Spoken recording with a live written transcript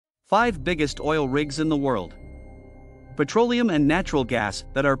5 biggest oil rigs in the world. Petroleum and natural gas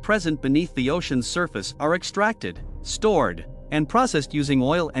that are present beneath the ocean's surface are extracted, stored, and processed using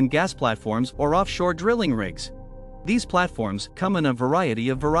oil and gas platforms or offshore drilling rigs. These platforms come in a variety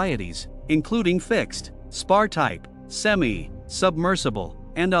of varieties, including fixed, spar type, semi, submersible,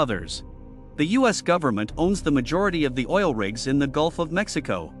 and others. The US government owns the majority of the oil rigs in the Gulf of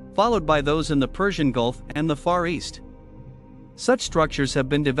Mexico, followed by those in the Persian Gulf and the Far East. Such structures have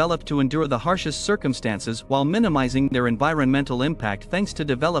been developed to endure the harshest circumstances while minimizing their environmental impact thanks to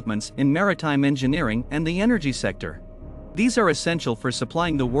developments in maritime engineering and the energy sector. These are essential for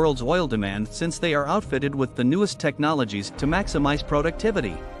supplying the world's oil demand since they are outfitted with the newest technologies to maximize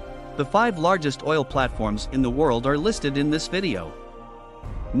productivity. The 5 largest oil platforms in the world are listed in this video.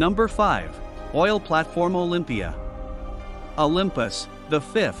 Number 5. Oil Platform Olympia. Olympus, the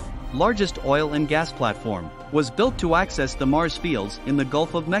 5th largest oil and gas platform, was built to access the Mars fields in the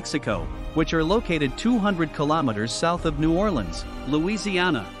Gulf of Mexico, which are located 200 kilometers south of New Orleans,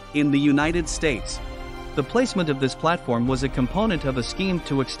 Louisiana, in the United States. The placement of this platform was a component of a scheme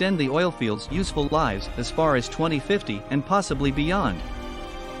to extend the oil field's useful lives as far as 2050 and possibly beyond.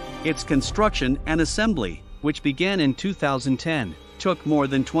 Its construction and assembly, which began in 2010, took more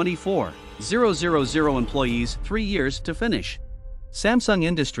than 24,000 employees 3 years to finish. Samsung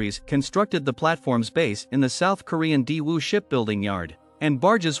Industries constructed the platform's base in the South Korean Daewoo shipbuilding yard, and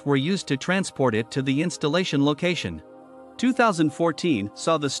barges were used to transport it to the installation location. 2014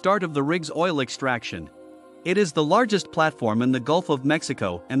 saw the start of the rig's oil extraction. It is the largest platform in the Gulf of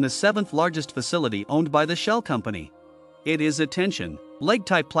Mexico and the 7th largest facility owned by the Shell company. It is a tension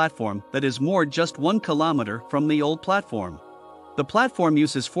leg-type platform that is moored just 1 kilometer from the old platform. The platform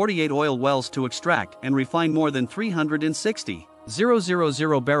uses 48 oil wells to extract and refine more than 360,000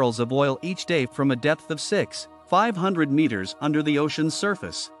 barrels of oil each day from a depth of 6,500 meters under the ocean's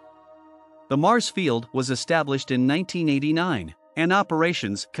surface. The Mars field was established in 1989, and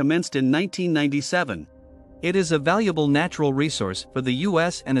operations commenced in 1997. It is a valuable natural resource for the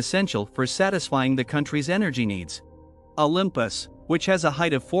U.S. and essential for satisfying the country's energy needs. Olympus, which has a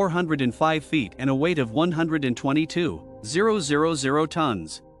height of 405 feet and a weight of 122,000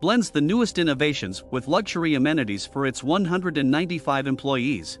 tons, blends the newest innovations with luxury amenities for its 195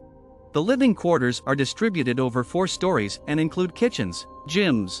 employees. The living quarters are distributed over 4 stories and include kitchens,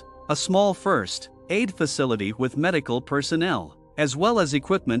 gyms, a small first aid facility with medical personnel, as well as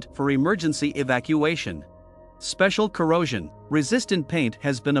equipment for emergency evacuation. Special corrosion-resistant paint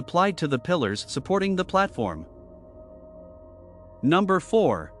has been applied to the pillars supporting the platform. Number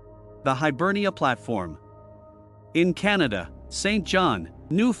 4. The Hibernia Platform. In Canada, St. John,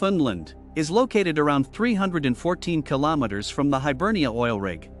 Newfoundland, is located around 314 kilometers from the Hibernia oil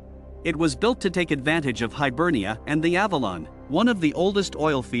rig. It was built to take advantage of Hibernia and the Avalon, one of the oldest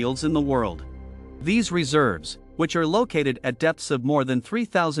oil fields in the world. These reserves, which are located at depths of more than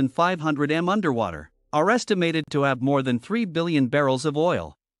 3,500 m underwater, are estimated to have more than 3 billion barrels of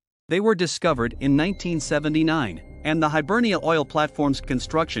oil. They were discovered in 1979, and the Hibernia oil platform's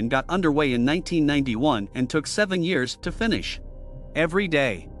construction got underway in 1991 and took 7 years to finish. Every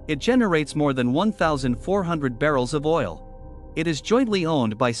day, it generates more than 1,400 barrels of oil. It is jointly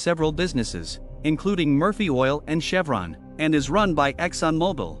owned by several businesses, including Murphy Oil and Chevron, and is run by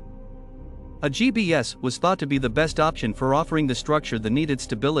ExxonMobil. A GBS was thought to be the best option for offering the structure the needed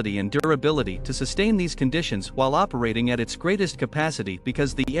stability and durability to sustain these conditions while operating at its greatest capacity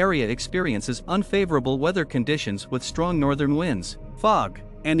because the area experiences unfavorable weather conditions with strong northern winds, fog,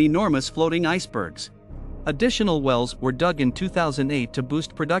 and enormous floating icebergs. Additional wells were dug in 2008 to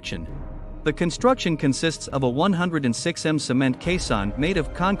boost production. The construction consists of a 106 m cement caisson made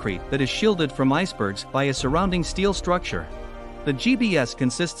of concrete that is shielded from icebergs by a surrounding steel structure. The GBS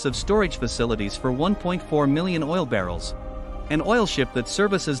consists of storage facilities for 1.4 million oil barrels. An oil ship that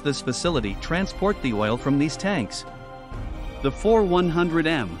services this facility transports the oil from these tanks. The 4 100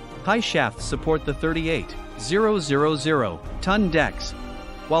 m high shafts support the 38,000-ton decks.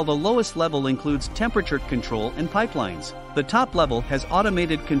 While the lowest level includes temperature control and pipelines, the top level has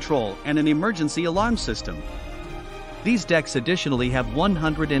automated control and an emergency alarm system. These decks additionally have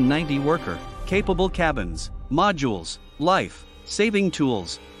 190 worker-capable cabins, modules, life-saving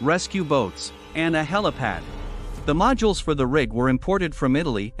tools, rescue boats, and a helipad. The modules for the rig were imported from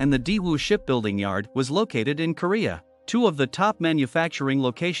Italy, and the Daewoo shipbuilding yard was located in Korea, 2 of the top manufacturing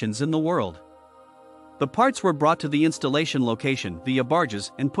locations in the world. The parts were brought to the installation location via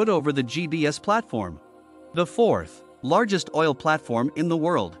barges and put over the GBS platform. The 4th largest oil platform in the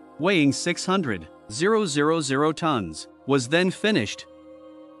world, weighing 600,000 tons, was then finished.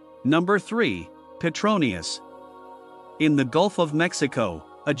 Number 3. Petronas. In the Gulf of Mexico,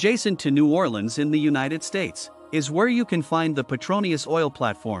 Adjacent to New Orleans in the United States, is where you can find the Petronas oil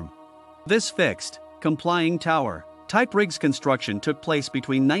platform. This fixed, complying tower type rig's construction took place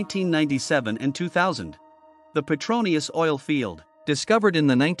between 1997 and 2000. The Petronas oil field, discovered in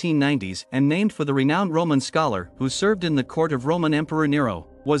the 1990s and named for the renowned Roman scholar who served in the court of Roman Emperor Nero,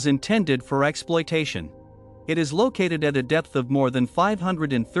 was intended for exploitation. It is located at a depth of more than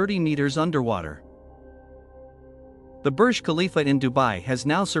 530 meters underwater. The Burj Khalifa in Dubai has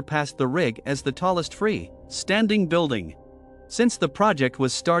now surpassed the rig as the tallest free-standing building. Since the project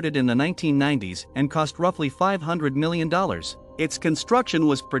was started in the 1990s and cost roughly $500 million, its construction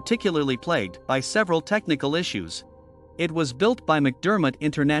was particularly plagued by several technical issues. It was built by McDermott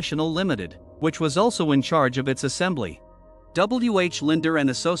International Limited, which was also in charge of its assembly. W.H. Linder and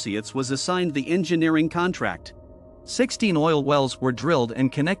Associates was assigned the engineering contract. 16 oil wells were drilled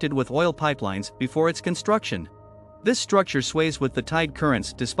and connected with oil pipelines before its construction. This structure sways with the tide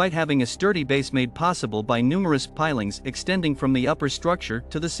currents despite having a sturdy base made possible by numerous pilings extending from the upper structure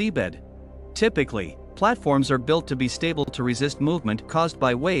to the seabed. Typically, platforms are built to be stable to resist movement caused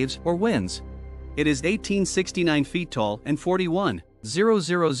by waves or winds. It is 1869 feet tall and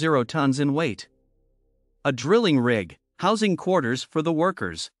 41,000 tons in weight. A drilling rig, housing quarters for the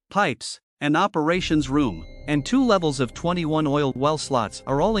workers, pipes, an operations room, and 2 levels of 21 oil well slots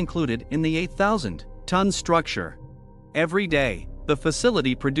are all included in the 8,000-ton structure. Every day, the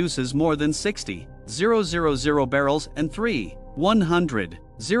facility produces more than 60,000 barrels and 3,100,000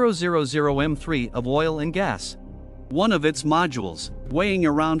 m3 of oil and gas. One of its modules, weighing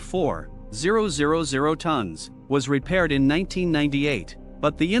around 4,000 tons, was repaired in 1998,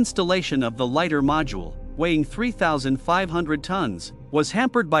 but the installation of the lighter module, weighing 3,500 tons, was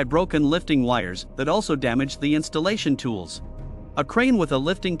hampered by broken lifting wires that also damaged the installation tools. A crane with a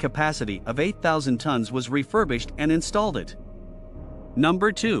lifting capacity of 8,000 tons was refurbished and installed it.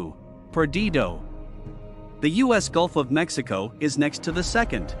 Number 2. Perdido. The U.S. Gulf of Mexico is next to the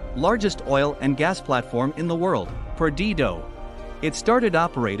second largest oil and gas platform in the world, Perdido. It started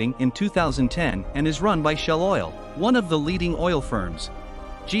operating in 2010 and is run by Shell Oil, one of the leading oil firms.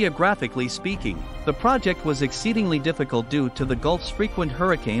 Geographically speaking, the project was exceedingly difficult due to the Gulf's frequent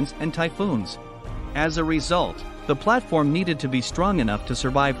hurricanes and typhoons. As a result, the platform needed to be strong enough to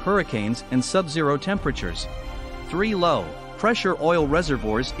survive hurricanes and sub-zero temperatures. 3 low-pressure oil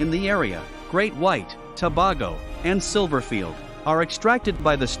reservoirs in the area, Great White, Tobago, and Silverfield, are extracted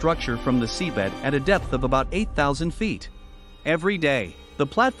by the structure from the seabed at a depth of about 8,000 feet. Every day, the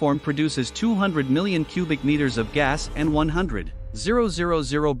platform produces 200 million cubic meters of gas and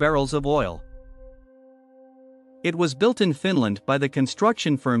 100,000 barrels of oil. It was built in Finland by the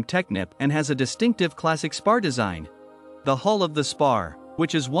construction firm Technip and has a distinctive classic spar design. The hull of the spar,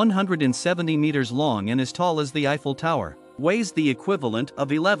 which is 170 meters long and as tall as the Eiffel Tower, weighs the equivalent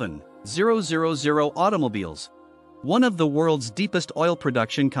of 11,000 automobiles. One of the world's deepest oil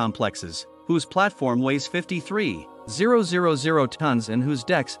production complexes, whose platform weighs 53,000 tons and whose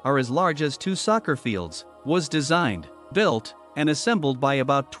decks are as large as 2 soccer fields, was designed, built, and assembled by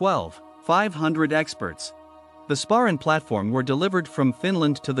about 1,500 experts. The spar and platform were delivered from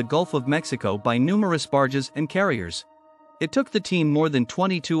Finland to the Gulf of Mexico by numerous barges and carriers. It took the team more than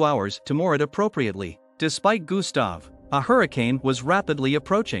 22 hours to moor it appropriately, despite Gustav, a hurricane was rapidly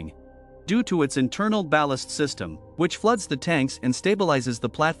approaching. Due to its internal ballast system, which floods the tanks and stabilizes the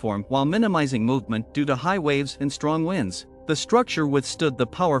platform while minimizing movement due to high waves and strong winds, the structure withstood the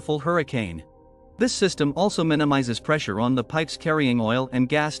powerful hurricane. This system also minimizes pressure on the pipes carrying oil and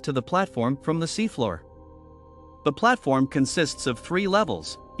gas to the platform from the seafloor. The platform consists of 3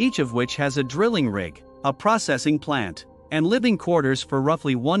 levels, each of which has a drilling rig, a processing plant, and living quarters for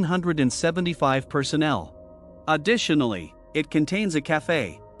roughly 175 personnel. Additionally, it contains a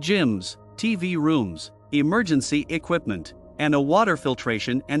cafe, gyms, TV rooms, emergency equipment, and a water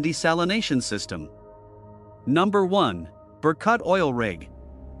filtration and desalination system. Number 1. Berkut Oil Rig.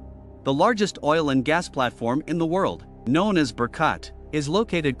 The largest oil and gas platform in the world, known as Berkut, is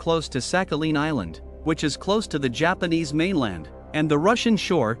located close to Sakhalin Island, which is close to the Japanese mainland, and the Russian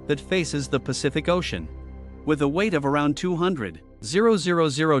shore that faces the Pacific Ocean. With a weight of around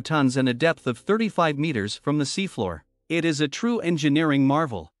 200,000 tons and a depth of 35 meters from the seafloor, it is a true engineering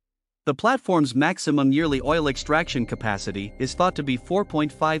marvel. The platform's maximum yearly oil extraction capacity is thought to be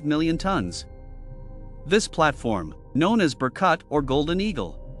 4.5 million tons. This platform, known as Berkut or Golden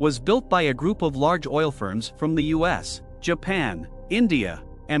Eagle, was built by a group of large oil firms from the US, Japan, India,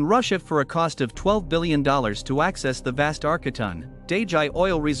 and Russia for a cost of $12 billion to access the vast Arkaton, Dajai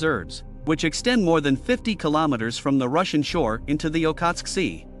oil reserves, which extend more than 50 kilometers from the Russian shore into the Okhotsk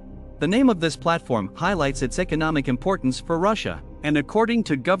Sea. The name of this platform highlights its economic importance for Russia. And according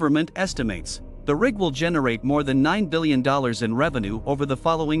to government estimates, the rig will generate more than $9 billion in revenue over the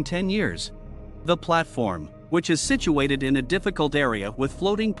following 10 years. The platform, which is situated in a difficult area with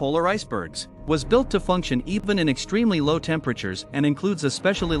floating polar icebergs, was built to function even in extremely low temperatures and includes a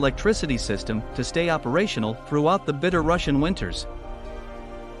special electricity system to stay operational throughout the bitter Russian winters.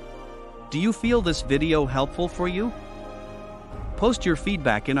 Do you feel this video helpful for you? Post your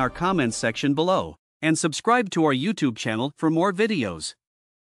feedback in our comments section below, and subscribe to our YouTube channel for more videos.